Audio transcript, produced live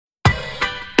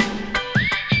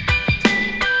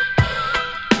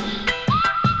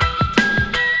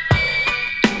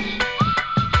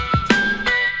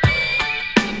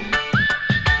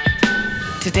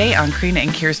Today on Karina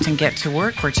and Kirsten Get to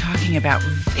Work, we're talking about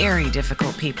very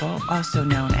difficult people, also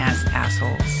known as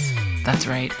assholes. That's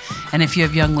right. And if you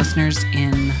have young listeners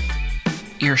in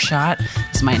earshot,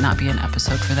 this might not be an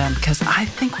episode for them because I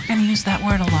think we're going to use that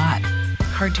word a lot.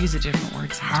 Hard to use a different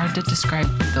word sometimes. Hard to describe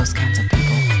those kinds of people.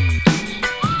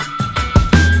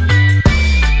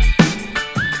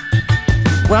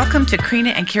 Welcome to Karina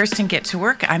and Kirsten Get to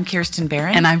Work. I'm Kirsten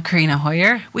Barron. And I'm Karina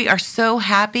Hoyer. We are so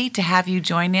happy to have you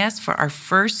join us for our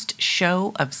first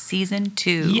show of season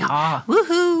 2. Yeah.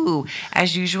 Woohoo!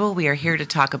 As usual, we are here to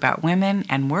talk about women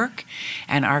and work,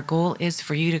 and our goal is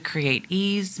for you to create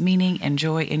ease, meaning, and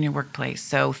joy in your workplace.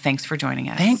 So thanks for joining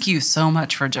us. Thank you so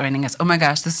much for joining us. Oh my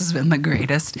gosh, this has been the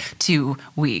greatest 2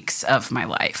 weeks of my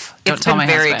life. It's been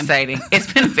very exciting.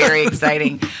 It's been very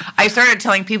exciting. I started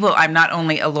telling people I'm not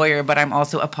only a lawyer, but I'm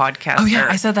also a podcaster. Oh yeah,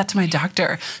 I said that to my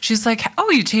doctor. She's like, "Oh,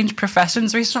 you changed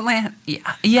professions recently?"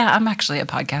 Yeah, I'm actually a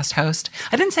podcast host.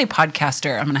 I didn't say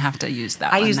podcaster. I'm going to have to use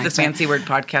that. I use the fancy word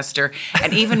podcaster,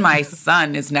 and even my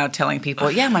son is now telling people,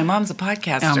 "Yeah, my mom's a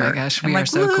podcaster." Oh my gosh, we are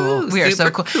so cool. We are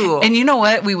so cool. And you know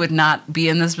what? We would not be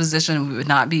in this position. We would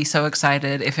not be so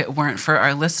excited if it weren't for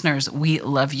our listeners. We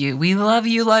love you. We love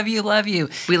you, love you, love you.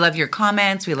 We love your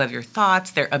comments. We love your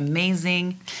thoughts. They're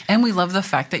amazing. And we love the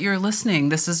fact that you're listening.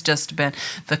 This has just been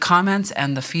the comments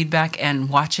and the feedback and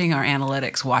watching our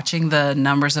analytics, watching the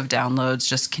numbers of downloads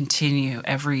just continue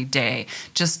every day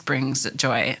just brings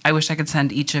joy. I wish I could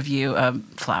send each of you a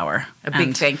flower. A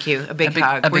big thank you. A big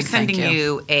hug. We're sending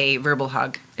you a verbal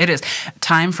hug. It is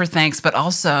time for thanks, but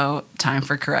also time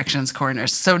for corrections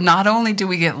corners. So not only do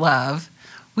we get love,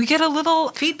 we get a little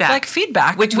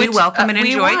feedback, which we welcome and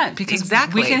enjoy. We want, because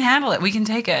we can handle it. We can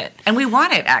take it. And we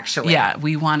want it, actually. Yeah,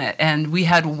 we want it. And we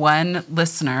had one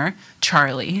listener,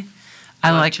 Charlie.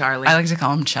 I like Charlie. I like to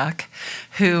call him Chuck,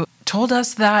 who told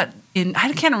us that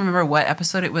I can't remember what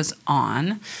episode it was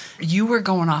on, you were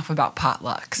going off about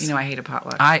potlucks. You know I hate a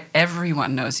potluck.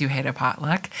 Everyone knows you hate a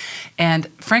potluck. And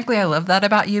frankly, I love that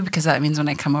about you because that means when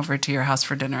I come over to your house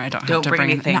for dinner, I don't have to bring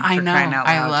anything. I know.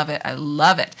 I love it. I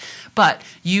love it. But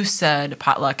you said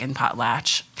potluck and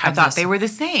potlatch. I thought they were the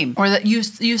same. Or that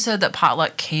you said that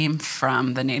potluck came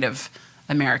from the Native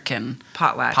American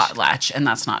potlatch, and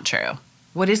that's not true.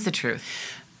 What is the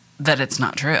truth? That it's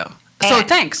not true. So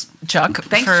thanks, Chuck.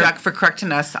 Thanks, Chuck, for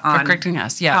correcting us on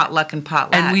potluck and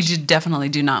potlatch. And we definitely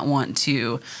do not want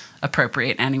to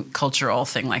appropriate any cultural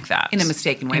thing like that. In a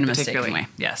mistaken way,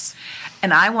 yes.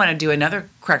 And I want to do another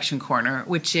correction corner,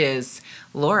 which is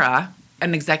Laura,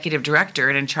 an executive director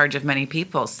and in charge of many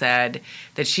people, said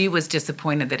that she was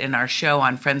disappointed that in our show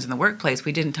on Friends in the Workplace,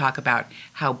 we didn't talk about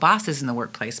how bosses in the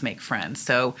workplace make friends.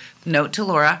 So note to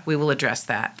Laura, we will address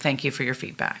that. Thank you for your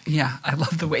feedback. Yeah, I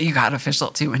love the way you got official,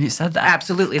 too, when you said that.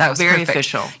 Absolutely. That was very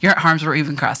official. Your arms were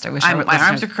even crossed. I wish I would My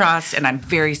arms are crossed, and I'm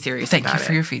very serious about it. Thank you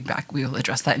for your feedback. We will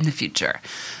address that in the future.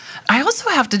 I also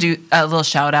have to do a little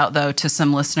shout out, though, to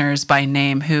some listeners by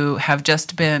name who have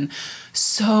just been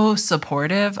so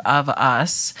supportive of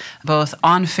us, both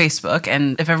on Facebook,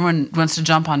 and if everyone wants to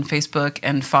jump on Facebook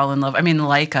and fall in love,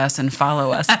 like us and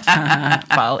follow us,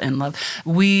 fall in love.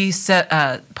 We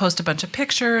post a bunch of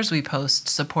pictures, we post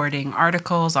supporting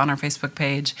articles on our Facebook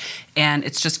page, and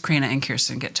it's just Karina and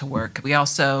Kirsten Get to Work. We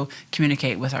also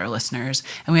communicate with our listeners,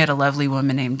 and we had a lovely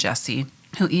woman named Jessie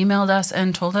who emailed us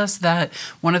and told us that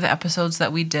one of the episodes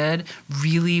that we did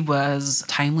really was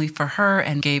timely for her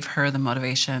and gave her the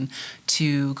motivation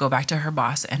to go back to her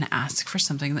boss and ask for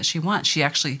something that she wants. She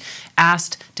actually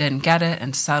asked, didn't get it,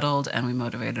 and settled, and we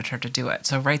motivated her to do it.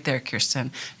 So right there,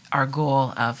 Kirsten, our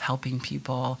goal of helping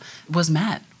people was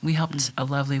met. We helped a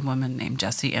lovely woman named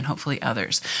Jessie and hopefully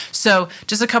others. So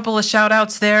just a couple of shout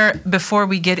outs there before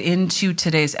we get into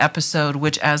today's episode,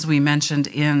 which, as we mentioned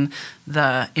in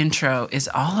the intro, is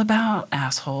all about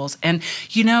assholes. And,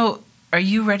 are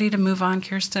you ready to move on,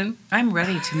 Kirsten? I'm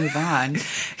ready to move on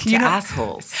to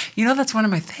assholes. That's one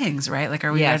of my things, right? Like,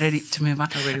 are we ready to move on?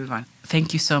 I'm ready to move on.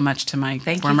 Thank you so much to my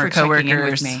former coworkers. Thank you for checking in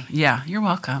with me. Yeah, you're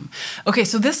welcome. Okay,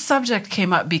 so this subject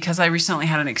came up because I recently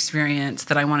had an experience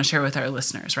that I want to share with our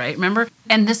listeners, right? Remember?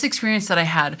 And this experience that I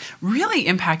had really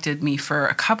impacted me for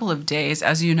a couple of days.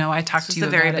 As you know, I talked to you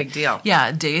about it. It's a very big deal.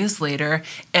 Yeah, days later.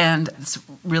 And it's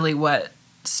really what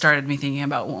started me thinking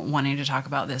about wanting to talk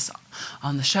about this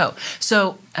on the show.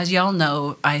 So, as y'all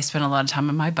know, I spent a lot of time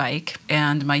on my bike,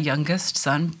 and my youngest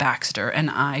son, Baxter, and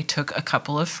I took a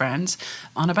couple of friends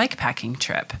on a bike packing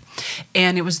trip.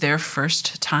 And it was their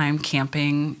first time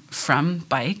camping from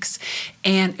bikes,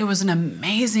 and it was an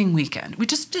amazing weekend. We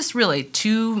just really,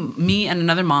 me and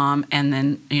another mom, and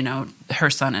then, her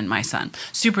son and my son.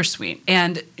 Super sweet.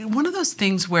 And one of those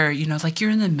things where, like you're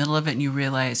in the middle of it and you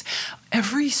realize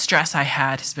every stress I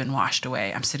had has been washed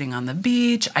away. I'm sitting on the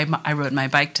beach. I rode my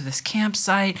bike to this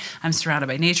campsite. I'm surrounded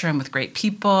by nature. I'm with great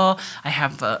people. I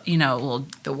have, a little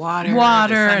The water,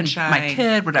 water the and sunshine, my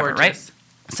kid, whatever, gorgeous. right?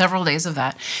 Several days of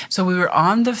that. So we were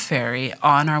on the ferry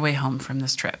on our way home from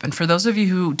this trip. And for those of you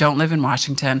who don't live in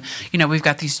Washington, we've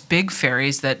got these big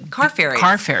ferries Car ferries.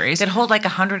 Car ferries. That hold like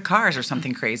 100 cars or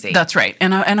something crazy. That's right.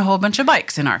 And a whole bunch of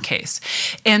bikes in our case.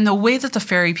 And the way that the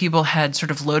ferry people had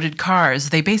sort of loaded cars,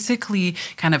 they basically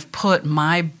kind of put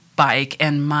my bike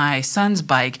and my son's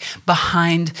bike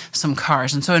behind some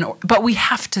cars. And so, but we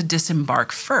have to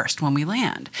disembark first when we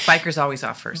land. Bikers always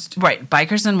off first. Right.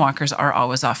 Bikers and walkers are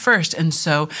always off first. And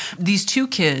so these two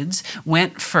kids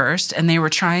went first, and they were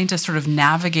trying to sort of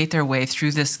navigate their way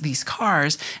through these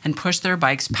cars and push their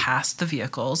bikes past the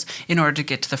vehicles in order to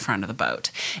get to the front of the boat.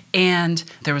 And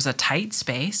there was a tight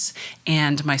space,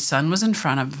 and my son was in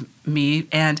front of me,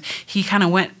 and he kind of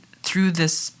went through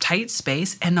this tight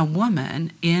space, and a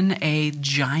woman in a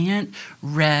giant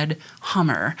red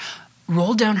Hummer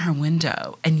rolled down her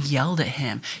window and yelled at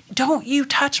him, "Don't you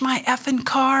touch my effing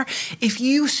car. If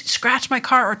you scratch my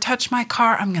car or touch my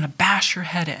car, I'm going to bash your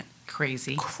head in."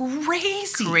 Crazy.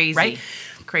 Crazy. Crazy. Right?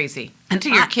 Crazy. And to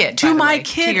your kid, To by the my way.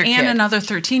 kid To your and kid. another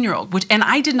 13-year-old, and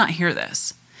I did not hear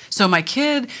this. So my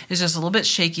kid is just a little bit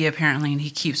shaky apparently, and he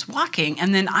keeps walking.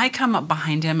 And then I come up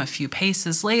behind him a few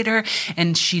paces later,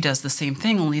 and she does the same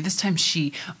thing, only this time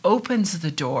she opens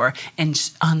the door and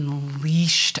just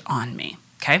unleashed on me.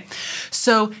 Okay.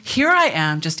 So here I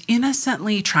am just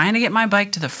innocently trying to get my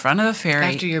bike to the front of the ferry.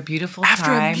 After your beautiful After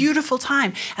time. a beautiful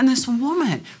time. And this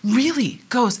woman really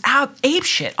goes out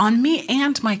apeshit on me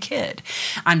and my kid.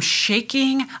 I'm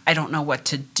shaking. I don't know what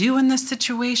to do in this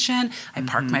situation. I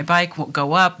park my bike,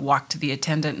 go up, walk to the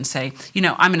attendant and say,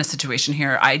 I'm in a situation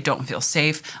here. I don't feel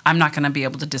safe. I'm not going to be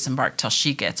able to disembark till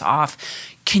she gets off.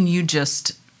 Can you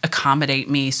just accommodate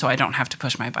me so I don't have to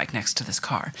push my bike next to this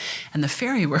car? And the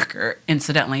ferry worker,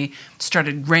 incidentally,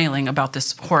 started railing about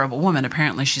this horrible woman.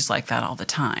 Apparently she's like that all the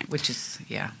time. Which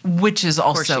is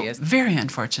Also she is. a very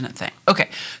unfortunate thing. Okay,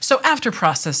 so after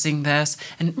processing this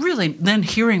and really then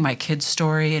hearing my kid's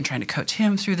story and trying to coach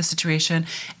him through the situation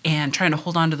and trying to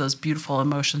hold on to those beautiful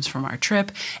emotions from our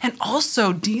trip, and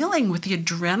also dealing with the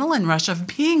adrenaline rush of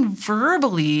being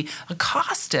verbally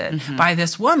accosted by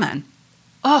this woman.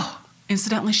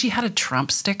 Incidentally, she had a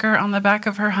Trump sticker on the back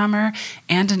of her Hummer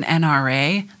and an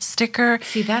NRA sticker.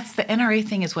 See, that's the NRA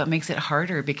thing is what makes it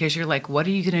harder, because you're like, what are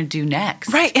you going to do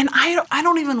next? Right. And I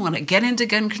don't even want to get into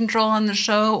gun control on the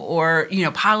show or,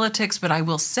 politics, but I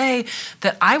will say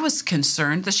that I was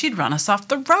concerned that she'd run us off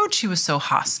the road. She was so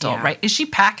hostile, Yeah. right? Is she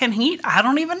packing heat? I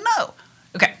don't even know.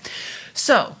 Okay.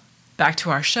 So back to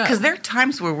our show. Because there are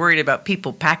times we're worried about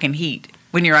people packing heat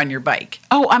when you're on your bike.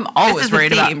 Oh, I'm always is the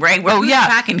worried theme, about right? Where oh who's yeah,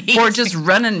 packing heat? or just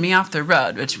running me off the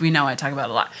road, which we know I talk about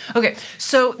a lot. Okay,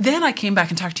 so then I came back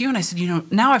and talked to you, and I said,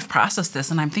 now I've processed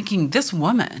this, and I'm thinking this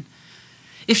woman,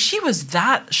 if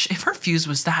her fuse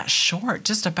was that short,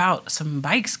 just about some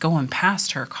bikes going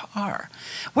past her car,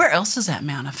 where else does that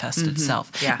manifest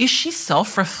itself? Yeah. Is she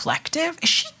self-reflective? Is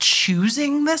she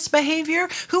choosing this behavior?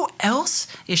 Who else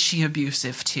is she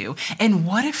abusive to? And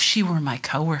what if she were my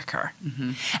coworker?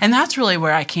 And that's really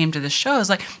where I came to the show. Is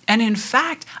like, and in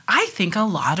fact, I think a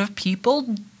lot of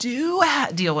people do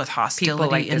deal with hostility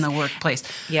like in this. the workplace.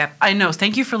 Yep. I know.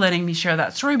 Thank you for letting me share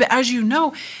that story. But as you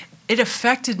know, it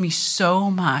affected me so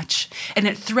much, and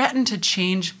it threatened to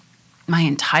change my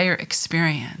entire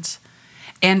experience.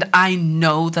 And I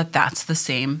know that that's the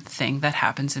same thing that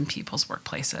happens in people's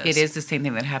workplaces. It is the same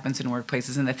thing that happens in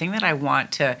workplaces. And the thing that I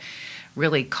want to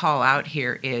really call out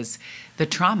here is the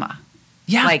trauma.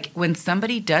 Yeah. Like when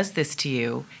somebody does this to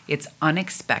you, it's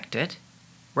unexpected,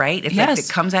 right? It's Yes. like it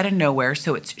comes out of nowhere,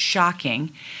 so it's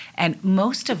shocking. And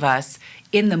most of us,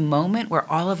 in the moment where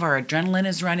all of our adrenaline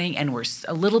is running and we're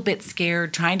a little bit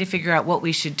scared, trying to figure out what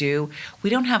we should do, we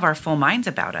don't have our full minds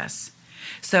about us.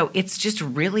 So it's just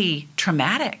really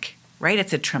traumatic, right?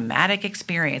 It's a traumatic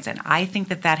experience. And I think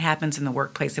that happens in the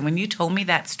workplace. And when you told me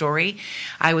that story,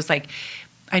 I was like,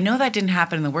 I know that didn't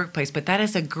happen in the workplace, but that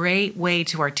is a great way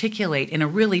to articulate in a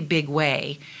really big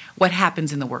way what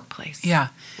happens in the workplace. Yeah.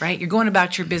 Right? You're going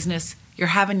about your business. You're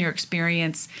having your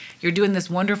experience, you're doing this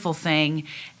wonderful thing,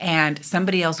 and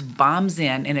somebody else bombs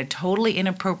in a totally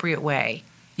inappropriate way.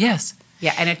 Yes.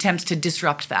 Yeah, and attempts to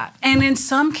disrupt that. And in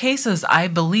some cases, I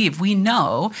believe we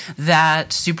know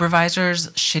that supervisors,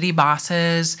 shitty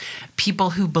bosses,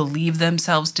 people who believe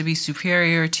themselves to be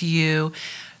superior to you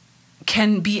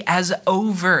can be as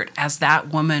overt as that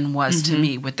woman was to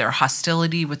me with their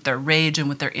hostility, with their rage, and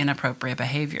with their inappropriate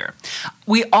behavior.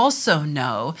 We also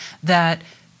know that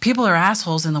people are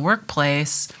assholes in the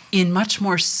workplace in much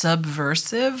more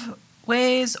subversive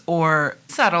ways or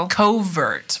subtle,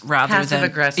 covert rather passive than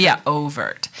aggressive. Yeah,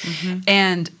 overt.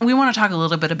 And we want to talk a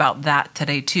little bit about that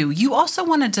today too. You also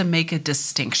wanted to make a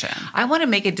distinction. I want to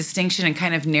make a distinction and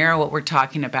kind of narrow what we're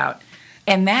talking about.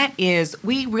 And that is,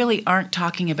 we really aren't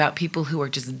talking about people who are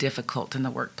just difficult in the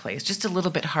workplace, just a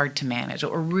little bit hard to manage.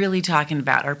 What we're really talking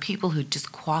about are people who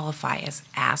just qualify as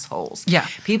assholes. Yeah.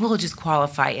 People who just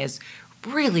qualify as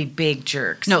really big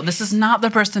jerks. No, this is not the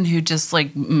person who just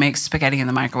like makes spaghetti in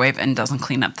the microwave and doesn't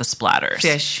clean up the splatters.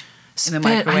 Fish in the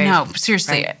Spit, microwave. I know.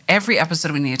 Seriously, Right. every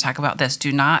episode we need to talk about this.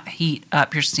 Do not heat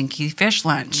up your stinky fish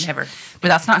lunch. Never. But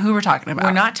that's not who we're talking about.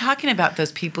 We're not talking about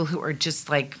those people who are just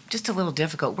a little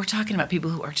difficult. We're talking about people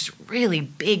who are just really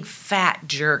big, fat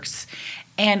jerks.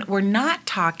 And we're not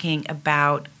talking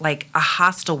about like a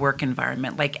hostile work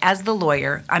environment. Like, as the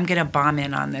lawyer, I'm going to bomb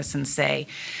in on this and say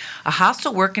a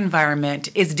hostile work environment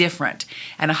is different.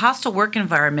 And a hostile work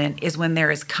environment is when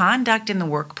there is conduct in the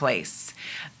workplace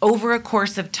over a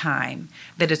course of time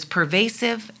that is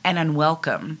pervasive and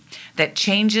unwelcome, that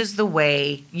changes the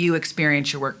way you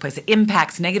experience your workplace.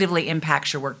 It negatively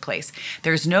impacts your workplace.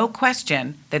 There's no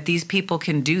question that these people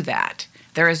can do that.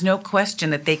 There is no question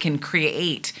that they can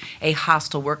create a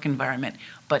hostile work environment.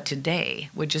 But today,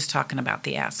 we're just talking about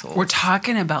the assholes. We're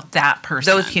talking about that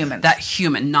person. Those humans. That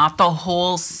human, not the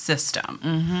whole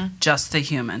system. Just the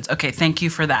humans. Okay, thank you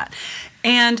for that.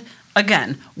 And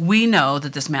again, we know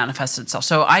that this manifested itself.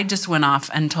 So I just went off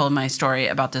and told my story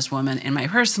about this woman in my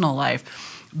personal life.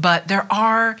 But there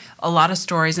are a lot of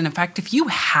stories. And in fact, if you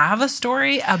have a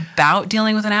story about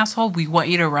dealing with an asshole, we want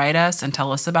you to write us and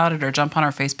tell us about it or jump on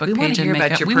our Facebook we page want to hear and make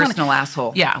about it. your personal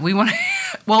asshole. Yeah, we want to.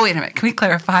 Well, wait a minute. Can we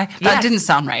clarify? That Yes. didn't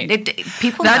sound right.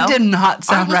 People That know. did not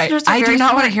sound Our right. listeners are I do very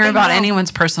not want to smart. hear They about know.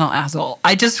 anyone's personal asshole.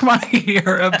 I just want to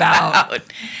hear about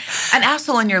An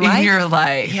asshole in your life? in your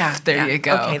life. Yeah. There yeah. you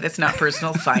go. Okay, that's not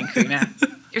personal. Fine, Karina.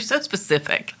 You're so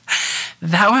specific.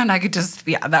 That one I could just,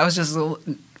 that was just,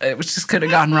 it was just could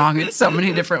have gone wrong in so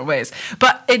many different ways.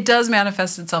 But it does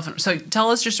manifest itself. So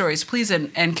tell us your stories, please.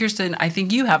 And Kirsten, I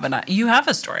think you have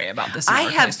a story about this. In I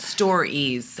your have case.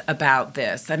 stories about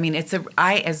this. I mean, as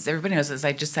everybody knows, as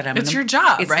I just said, It's your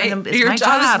job, right? It's Your my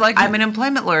job job. is like- I'm an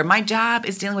employment lawyer. My job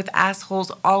is dealing with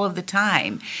assholes all of the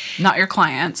time. Not your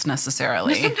clients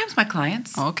necessarily. Well, sometimes my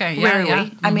clients. Okay, yeah, Rarely. yeah.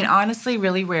 I mean, honestly,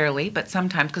 really rarely, but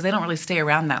sometimes, because they don't really stay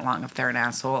around that long if they're an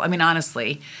asshole. I mean,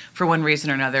 honestly, for one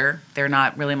reason or another, they're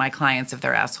not really my clients if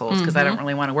they're assholes, because I don't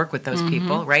really want to work with those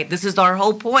people, right? This is our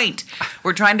whole point.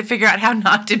 We're trying to figure out how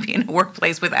not to be in a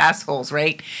workplace with assholes,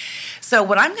 right? So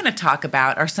what I'm going to talk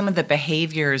about are some of the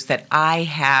behaviors that I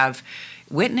have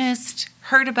witnessed,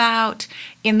 heard about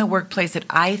in the workplace that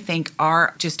I think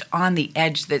are just on the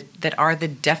edge, that are the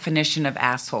definition of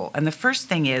asshole. And the first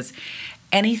thing is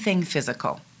anything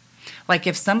physical. Like,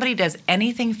 if somebody does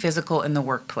anything physical in the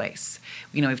workplace,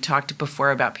 we've talked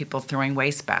before about people throwing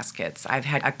waste baskets. I've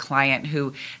had a client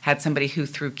who had somebody who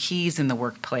threw keys in the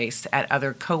workplace at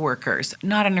other coworkers,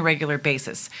 not on a regular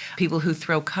basis. People who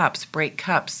throw cups, break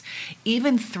cups,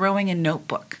 even throwing a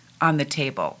notebook on the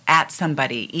table at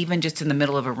somebody, even just in the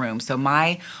middle of a room. So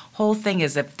my whole thing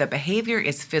is, if the behavior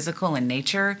is physical in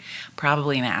nature,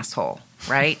 probably an asshole,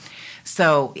 right?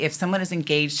 So if someone is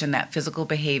engaged in that physical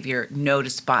behavior, know to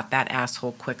spot that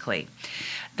asshole quickly.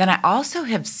 Then I also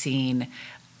have seen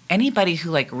anybody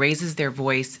who raises their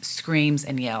voice, screams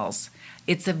and yells.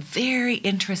 It's a very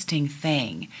interesting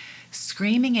thing.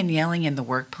 Screaming and yelling in the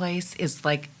workplace is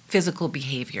like physical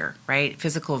behavior, right?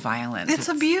 Physical violence. It's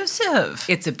abusive.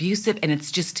 It's abusive, and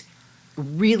it's just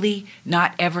really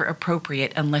not ever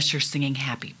appropriate unless you're singing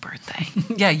happy birthday.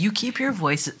 Yeah, you keep your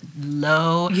voice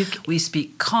low. We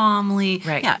speak calmly.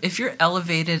 Right. Yeah, if you're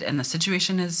elevated and the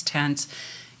situation is tense,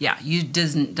 you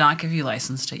does not give you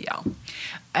license to yell.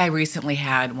 I recently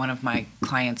had one of my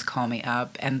clients call me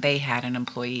up, and they had an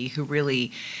employee who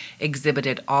really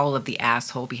exhibited all of the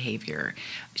asshole behavior.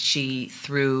 She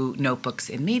threw notebooks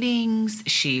in meetings.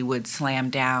 She would slam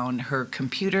down her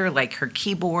computer, like her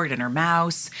keyboard and her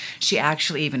mouse. She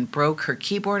actually even broke her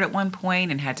keyboard at one point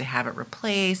and had to have it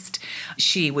replaced.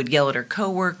 She would yell at her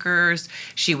coworkers.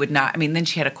 She would not, then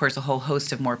she had, of course, a whole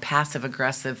host of more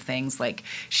passive-aggressive things, like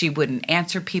she wouldn't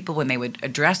answer people when they would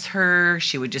address her.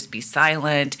 She would just be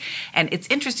silent. And it's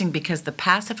interesting because the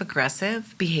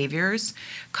passive-aggressive behaviors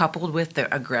coupled with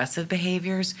the aggressive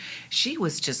behaviors, she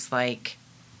was just like,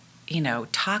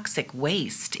 toxic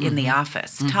waste in the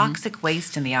office. Toxic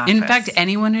waste in the office. In fact,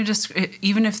 anyone who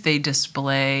even if they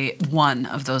display one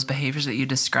of those behaviors that you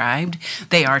described,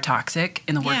 they are toxic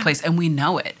in the workplace, and we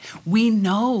know it. We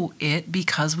know it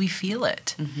because we feel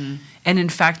it. And in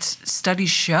fact, studies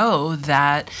show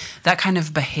that that kind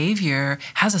of behavior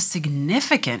has a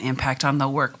significant impact on the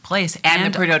workplace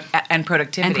and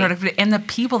productivity. And the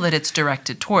people that it's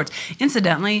directed towards.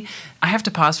 Incidentally, I have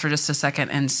to pause for just a second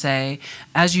and say,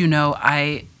 as you know,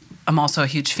 I am also a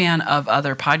huge fan of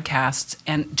other podcasts.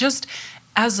 And just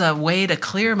as a way to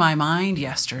clear my mind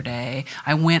yesterday,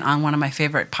 I went on one of my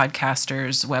favorite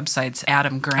podcasters' websites,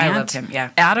 Adam Grant. I loved him,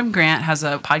 yeah. Adam Grant has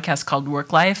a podcast called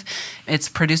Work Life. It's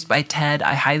produced by Ted.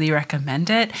 I highly recommend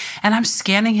it. And I'm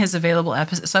scanning his available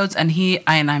episodes, and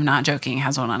I'm not joking,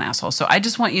 has one on assholes. So I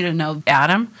just want you to know,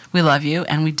 Adam, we love you,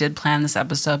 and we did plan this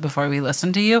episode before we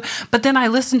listened to you. But then I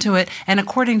listened to it, and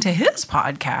according to his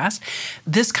podcast,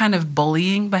 this kind of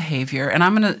bullying behavior, and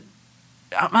I'm going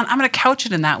to couch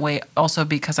it in that way also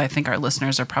because I think our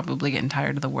listeners are probably getting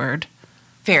tired of the word.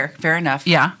 Fair enough.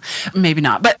 Yeah, maybe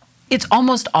not. But it's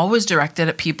almost always directed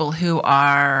at people who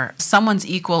are someone's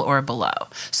equal or below.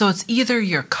 So it's either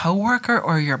your coworker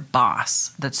or your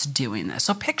boss that's doing this.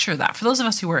 So picture that. For those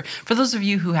of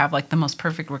you who have like the most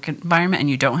perfect work environment and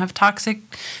you don't have toxic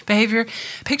behavior,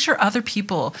 picture other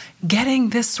people getting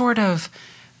this sort of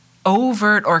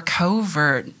overt or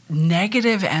covert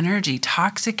negative energy,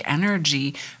 toxic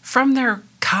energy from their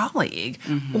colleague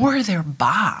or their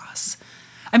boss.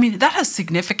 I mean, that has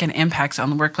significant impacts on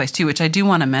the workplace too, which I do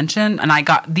want to mention. And I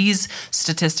got these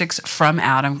statistics from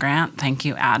Adam Grant. Thank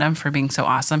you, Adam, for being so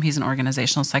awesome. He's an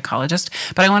organizational psychologist.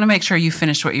 But I want to make sure you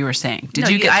finished what you were saying.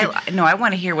 I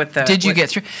want to hear what the... Did you get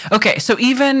through? Okay, so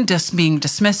even just being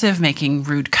dismissive, making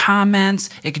rude comments,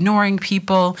 ignoring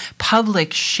people,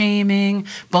 public shaming,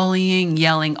 bullying,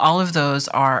 yelling, all of those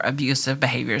are abusive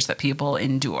behaviors that people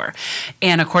endure.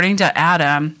 And according to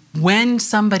Adam, when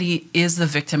somebody is the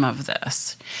victim of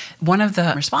this, one of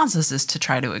the responses is to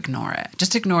try to ignore it.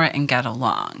 Just ignore it and get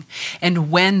along.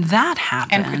 And when that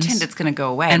happens... And pretend it's going to go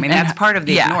away. I mean, that's part of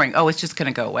the ignoring. Oh, it's just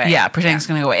going to go away. Yeah, pretending it's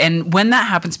going to go away. And when that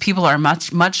happens, people are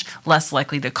much, much less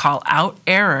likely to call out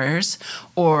errors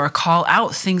or call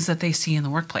out things that they see in the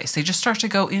workplace. They just start to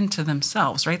go into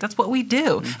themselves, right? That's what we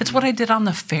do. It's what I did on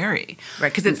the ferry. Right,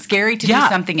 because it's scary to do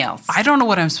something else. I don't know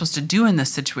what I'm supposed to do in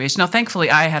this situation. Now, thankfully,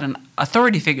 I had an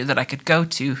authority figure that I could go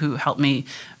to who helped me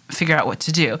figure out what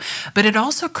to do. But it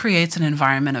also creates an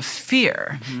environment of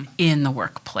fear in the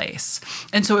workplace.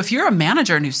 And so if you're a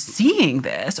manager and who's seeing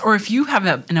this, or if you have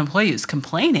an employee who's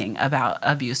complaining about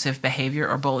abusive behavior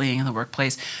or bullying in the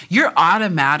workplace, you're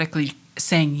automatically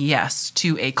saying yes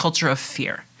to a culture of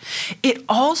fear. It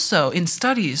also, in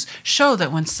studies, show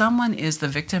that when someone is the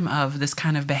victim of this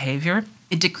kind of behavior,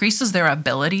 it decreases their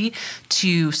ability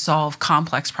to solve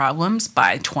complex problems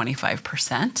by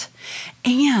 25%.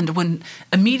 And when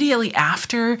immediately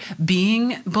after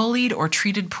being bullied or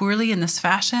treated poorly in this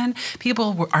fashion,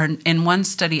 people are, in one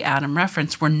study Adam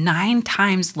referenced, were 9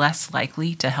 times less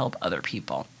likely to help other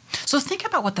people. So think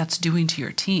about what that's doing to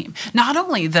your team. Not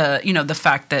only the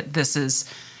fact that this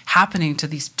is happening to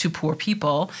these 2 poor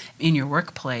people in your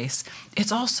workplace,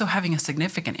 it's also having a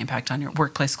significant impact on your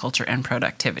workplace culture and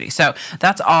productivity. So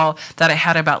that's all that I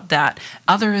had about that,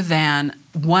 other than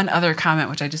one other comment,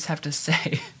 which I just have to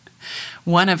say.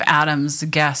 One of Adam's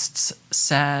guests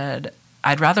said,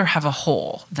 "I'd rather have a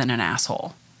hole than an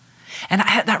asshole." And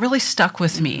that really stuck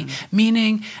with me,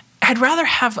 meaning I'd rather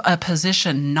have a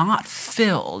position not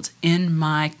filled in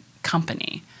my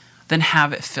company than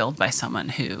have it filled by someone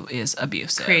who is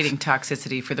abusive. Creating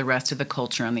toxicity for the rest of the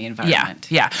culture and the environment.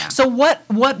 Yeah. So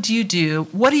what do you do?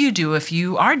 What do you do if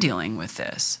you are dealing with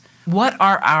this? What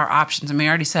are our options? I mean, I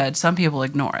already said some people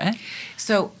ignore it.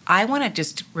 So I want to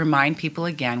just remind people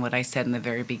again what I said in the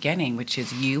very beginning, which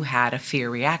is you had a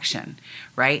fear reaction,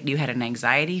 right? You had an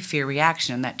anxiety fear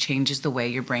reaction that changes the way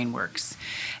your brain works.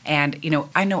 And,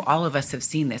 I know all of us have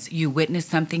seen this. You witness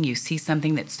something, you see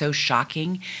something that's so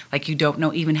shocking, like you don't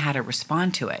know even how to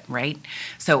respond to it, right?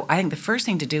 So I think the first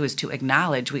thing to do is to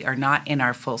acknowledge we are not in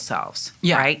our full selves,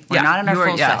 right? We're not in our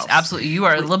full selves. Yes, absolutely. You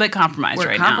are a little bit compromised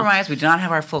right now. We're compromised. We do not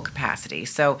have our full capacity.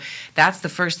 So that's the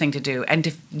first thing to do. And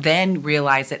to then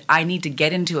realize that I need to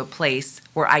get into a place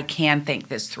where I can think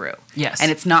this through. Yes. And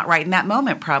it's not right in that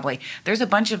moment, probably. There's a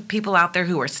bunch of people out there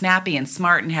who are snappy and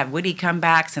smart and have witty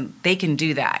comebacks, and they can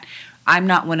do that. I'm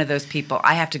not one of those people.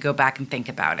 I have to go back and think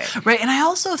about it. Right. And I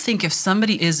also think if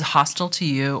somebody is hostile to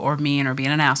you or mean or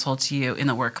being an asshole to you in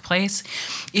the workplace,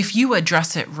 if you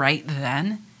address it right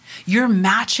then, you're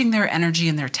matching their energy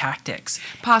and their tactics.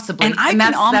 Possibly. And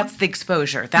that's the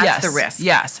exposure. That's the risk.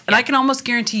 Yes. And I can almost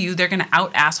guarantee you they're going to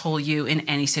out-asshole you in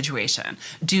any situation.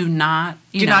 Do not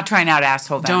try and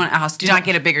out-asshole them. Do not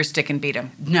get a bigger stick and beat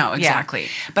them. No, exactly.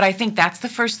 Yeah. But I think that's the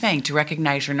first thing, to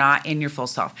recognize you're not in your full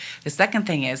self. The second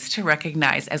thing is to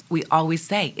recognize, as we always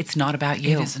say, it's not about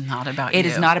you. It is not about you. It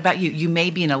is not about you. You may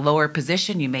be in a lower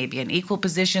position. You may be in an equal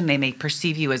position. They may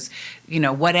perceive you as,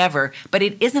 whatever. But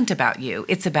it isn't about you.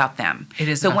 It's about them. It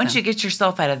is. So about once them. you get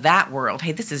yourself out of that world,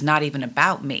 hey, this is not even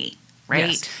about me,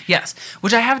 right? Yes.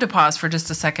 Which I have to pause for just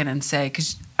a second and say,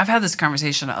 because I've had this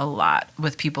conversation a lot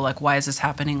with people, like, why is this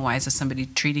happening? Why is this somebody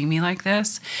treating me like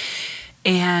this?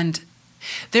 And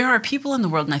there are people in the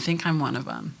world, and I think I'm one of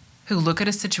them, who look at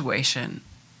a situation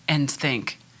and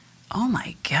think, oh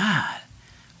my God,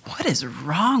 what is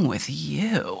wrong with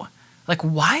you? Like,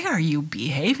 why are you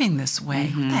behaving this way?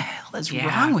 What the hell is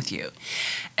wrong with you?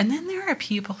 And then there are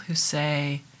people who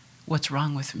say, what's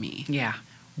wrong with me? Yeah.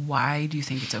 Why do you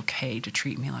think it's okay to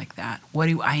treat me like that? What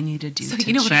do I need to do to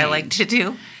you know what I like to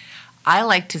do? I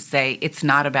like to say, it's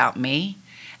not about me.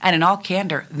 And in all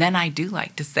candor, then I do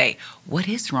like to say, what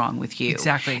is wrong with you?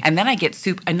 Exactly. And then I get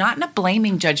and not in a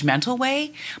blaming, judgmental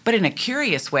way, but in a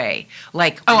curious way.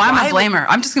 Like, oh, I'm a blamer.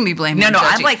 I'm just going to be blaming. No,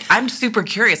 I'm super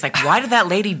curious. Like, why did that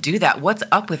lady do that? What's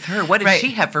up with her? What did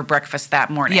she have for breakfast that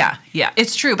morning? Yeah,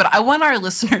 it's true. But I want our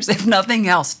listeners, if nothing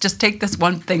else, just take this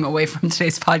one thing away from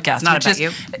today's podcast. It's not about you.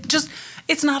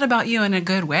 It's not about you in a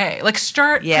good way. Like,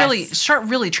 start really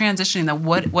transitioning the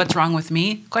what's wrong with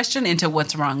me question into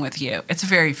what's wrong with you. It's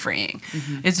very freeing.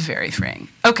 It's very freeing.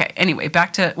 Okay, anyway,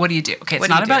 back to what do you do? Okay, it's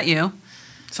not about you.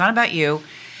 It's not about you.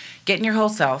 Get in your whole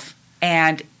self.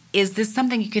 And is this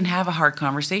something you can have a hard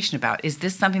conversation about? Is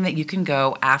this something that you can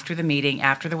go after the meeting,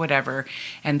 after the whatever,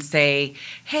 and say,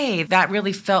 hey, that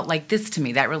really felt like this to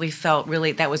me. That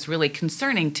was really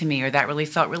concerning to me, or that really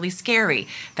felt really scary.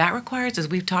 That requires, as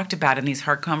we've talked about in these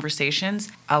hard conversations,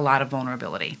 a lot of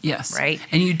vulnerability. Yes. Right?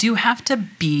 And you do have to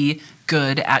be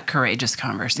good at courageous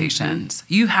conversations.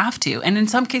 You have to. And in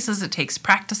some cases, it takes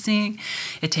practicing.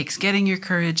 It takes getting your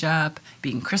courage up,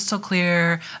 being crystal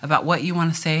clear about what you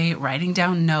want to say, writing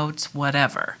down notes,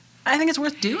 whatever. I think it's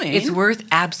worth doing.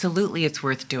 Absolutely it's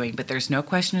worth doing. But there's no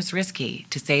question it's risky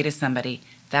to say to somebody,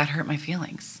 that hurt my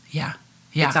feelings. Yeah.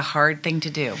 It's a hard thing to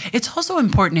do. It's also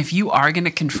important, if you are going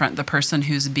to confront the person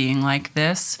who's being like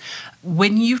this,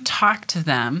 when you talk to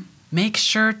them, make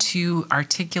sure to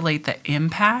articulate the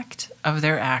impact of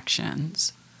their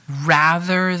actions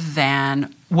rather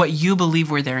than what you believe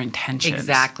were their intentions.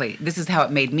 Exactly. This is how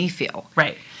it made me feel.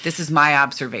 Right. This is my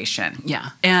observation. Yeah.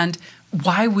 And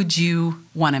why would you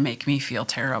want to make me feel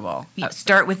terrible?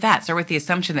 Start with that. Start with the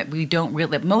assumption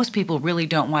that most people really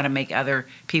don't want to make other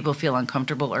people feel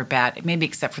uncomfortable or bad, maybe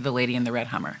except for the lady in the red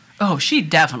Hummer. Oh, she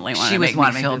definitely wanted to make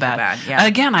me feel bad. Yeah.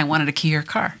 Again, I wanted to key her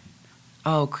car.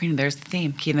 Oh, Karina, there's the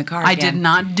theme. Key in the car I again. did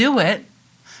not do it,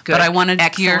 but I wanted to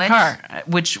key her car,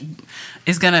 which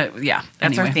is going to,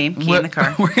 That's our theme, key in the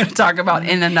car. We're going to talk about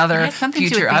in another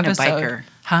future episode. It has something to do with being a biker.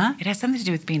 Huh? It has something to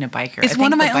do with being a biker. It's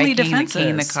one of my only defenses. The key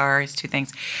in the car is two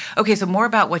things. Okay, so more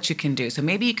about what you can do. So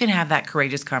maybe you can have that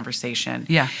courageous conversation.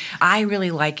 Yeah. I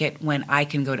really like it when I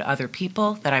can go to other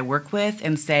people that I work with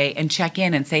and check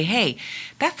in and say, hey,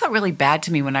 that felt really bad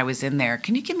to me when I was in there.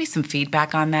 Can you give me some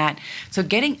feedback on that? So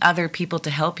getting other people to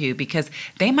help you, because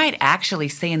they might actually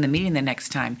say in the meeting the next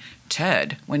time,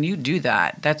 Ted, when you do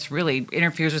that, that's really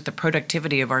interferes with the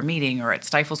productivity of our meeting, or it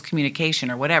stifles communication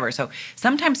or whatever. So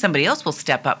sometimes somebody else will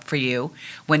step up for you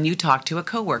when you talk to a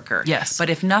coworker. Yes. But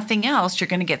if nothing else, you're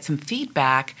going to get some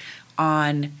feedback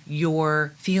on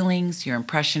your feelings, your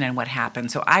impression, and what happened.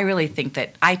 So I really think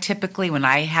that I typically, when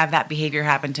I have that behavior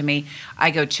happen to me, I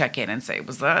go check in and say,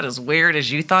 was that as weird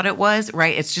as you thought it was?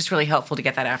 Right? It's just really helpful to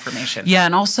get that affirmation. Yeah,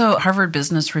 and also Harvard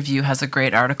Business Review has a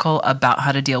great article about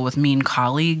how to deal with mean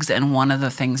colleagues, and one of the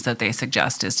things that they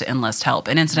suggest is to enlist help.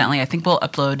 And incidentally, I think we'll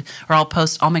upload, or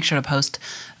I'll make sure to post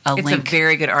a link. It's a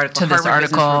very good article. To this Harvard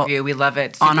article Business Review. We love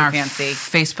it. Super on our fancy.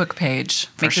 Facebook page.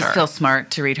 Makes us feel smart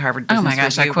to read Harvard Business Review. Oh my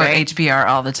gosh, I quote HBR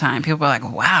all the time. People are like,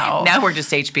 wow. Now we're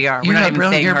just HBR. You're not even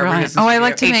brilliant. saying You're Harvard brilliant. Business Oh, I Review.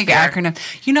 like to make HBR.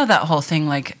 acronyms. You know that whole thing,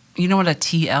 like, you know what a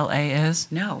TLA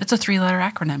is? No. It's a 3-letter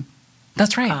acronym.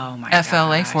 That's right. Oh my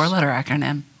FLA, gosh. 4-letter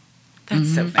acronym.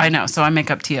 That's so funny. I know. So I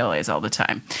make up TLAs all the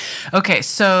time. Okay,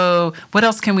 so what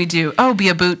else can we do? Oh, be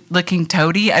a boot-licking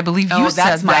toady. I believe you said that. Oh,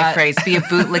 that's my phrase. Be a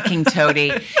boot-licking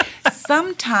toady.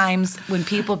 Sometimes when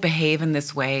people behave in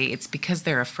this way, it's because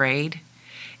they're afraid.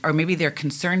 or maybe they're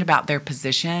concerned about their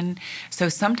position. So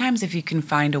sometimes if you can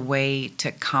find a way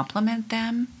to compliment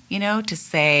them, to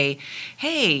say,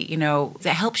 hey,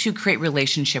 that helps you create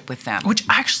relationship with them. Which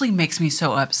actually makes me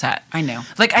so upset. I know.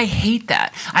 Like, I hate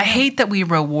that. I hate that we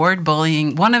reward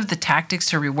bullying. One of the tactics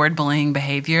to reward bullying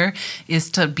behavior is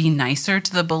to be nicer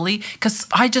to the bully. Because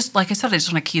like I said, I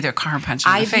just want to key their car and punch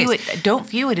them in the face. Don't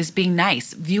view it as being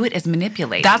nice. View it as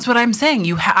manipulating. That's what I'm saying.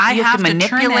 I have to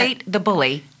manipulate the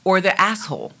bully or the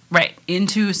asshole. Right.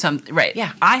 Into some, right.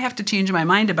 Yeah. I have to change my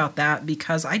mind about that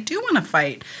because I do want to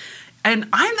fight. And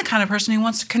I'm the kind of person who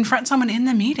wants to confront someone in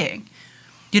the meeting,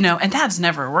 and that's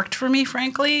never worked for me,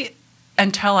 frankly,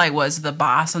 until I was the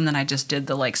boss. And then I just did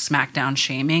the smackdown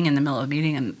shaming in the middle of the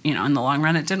meeting. And, in the long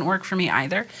run, it didn't work for me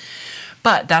either.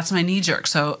 But that's my knee jerk.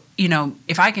 So,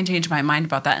 if I can change my mind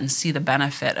about that and see the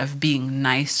benefit of being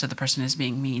nice to the person who's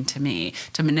being mean to me,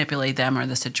 to manipulate them or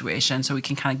the situation so we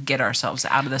can kind of get ourselves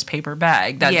out of this paper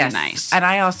bag, that'd be nice. And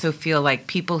I also feel like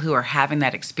people who are having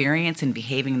that experience and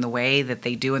behaving the way that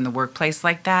they do in the workplace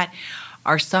like that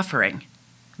are suffering.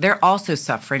 They're also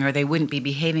suffering or they wouldn't be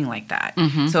behaving like that.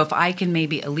 Mm-hmm. So if I can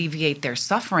maybe alleviate their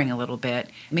suffering a little bit,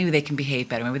 maybe they can behave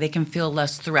better. Maybe they can feel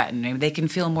less threatened. Maybe they can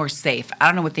feel more safe. I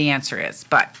don't know what the answer is,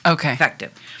 but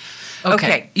effective.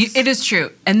 Okay. It is true.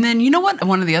 And then you know what?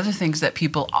 One of the other things that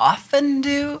people often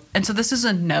do, and so this is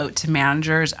a note to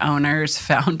managers, owners,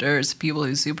 founders, people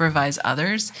who supervise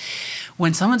others,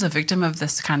 when someone's a victim of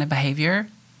this kind of behavior,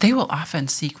 they will often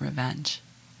seek revenge.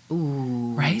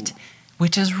 Ooh. Right?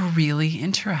 Which is really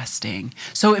interesting.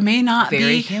 So it may not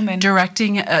Very be human.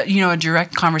 directing, a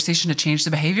direct conversation to change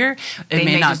the behavior. They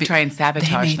may just try and sabotage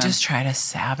them. They may just try to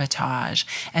sabotage.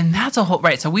 And that's a whole,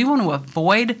 right. So we want to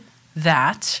avoid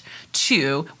that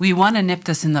too. We want to nip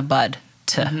this in the bud.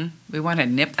 We want to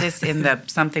nip this in the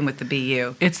something with the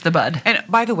BU. It's the bud. And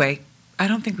by the way, I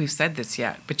don't think we've said this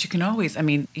yet, but you can always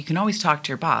talk to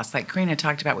your boss. Like Karina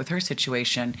talked about with her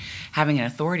situation, having an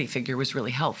authority figure was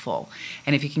really helpful.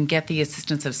 And if you can get the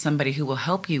assistance of somebody who will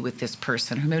help you with this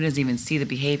person, who maybe doesn't even see the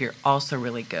behavior, also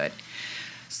really good.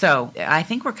 So I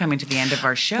think we're coming to the end of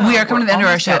our show. We are coming to the end of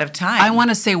our show. Out of time. I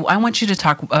want you to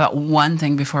talk about one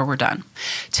thing before we're done.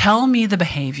 Tell me the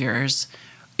behaviors,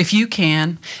 if you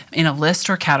can, in a list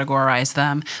or categorize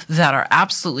them, that are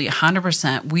absolutely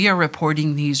 100%. We are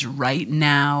reporting these right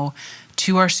now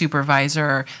to our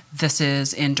supervisor. This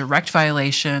is in direct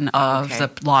violation of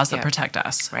the laws that protect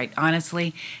us. Right.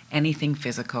 Honestly, anything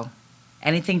physical.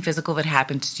 Anything physical that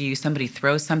happens to you, somebody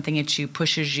throws something at you,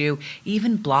 pushes you,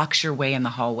 even blocks your way in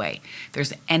the hallway. If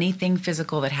there's anything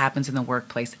physical that happens in the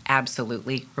workplace,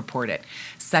 absolutely report it.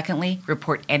 Secondly,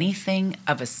 report anything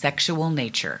of a sexual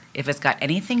nature. If it's got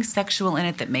anything sexual in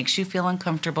it that makes you feel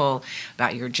uncomfortable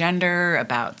about your gender,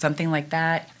 about something like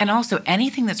that, and also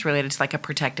anything that's related to like a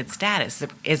protected status.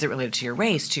 Is it related to your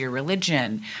race, to your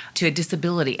religion, to a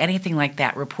disability, anything like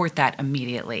that, report that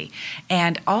immediately.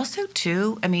 And also,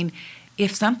 too,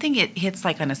 if something it hits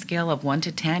like on a scale of 1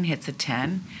 to 10 hits a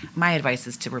 10, my advice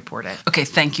is to report it. Okay,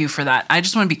 thank you for that. I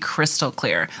just want to be crystal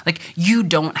clear. Like, you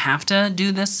don't have to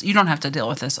do this. You don't have to deal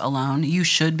with this alone. You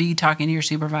should be talking to your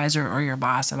supervisor or your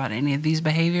boss about any of these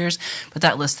behaviors. But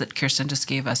that list that Kirsten just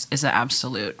gave us is an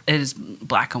absolute. It is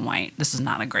black and white. This is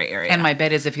not a gray area. And my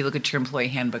bet is if you look at your employee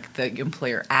handbook, the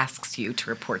employer asks you to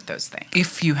report those things.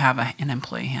 If you have an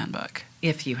employee handbook.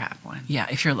 If you have one. Yeah,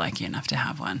 if you're lucky enough to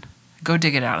have one. Go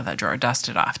dig it out of that drawer, dust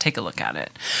it off, take a look at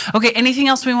it. Okay, anything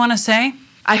else we want to say?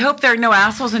 I hope there are no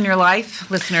assholes in your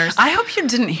life, listeners. I hope you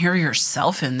didn't hear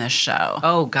yourself in this show.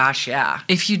 Oh, gosh, yeah.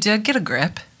 If you did, get a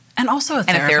grip. And also a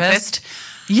therapist. And a therapist.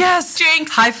 Yes.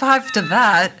 Jinx. High five to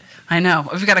that. I know.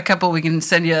 We've got a couple we can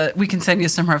send you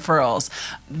some referrals.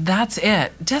 That's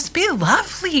it. Just be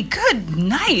lovely. Good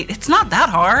night. It's not that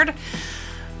hard.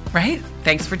 Right?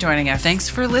 Thanks for joining us. Thanks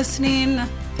for listening.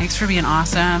 Thanks for being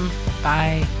awesome.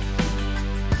 Bye.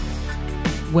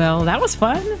 Well, that was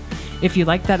fun. If you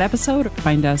liked that episode,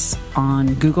 find us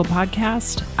on Google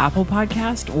Podcast, Apple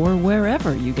Podcast, or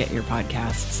wherever you get your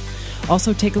podcasts.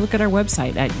 Also, take a look at our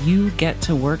website at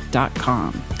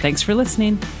yougettowork.com. Thanks for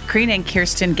listening. Karina and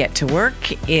Kirsten Get to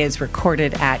Work is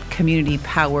recorded at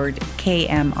community-powered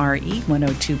KMRE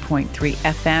 102.3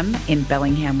 FM in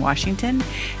Bellingham, Washington,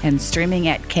 and streaming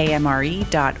at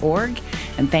kmre.org.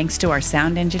 And thanks to our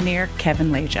sound engineer,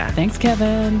 Kevin Leja. Thanks,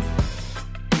 Kevin.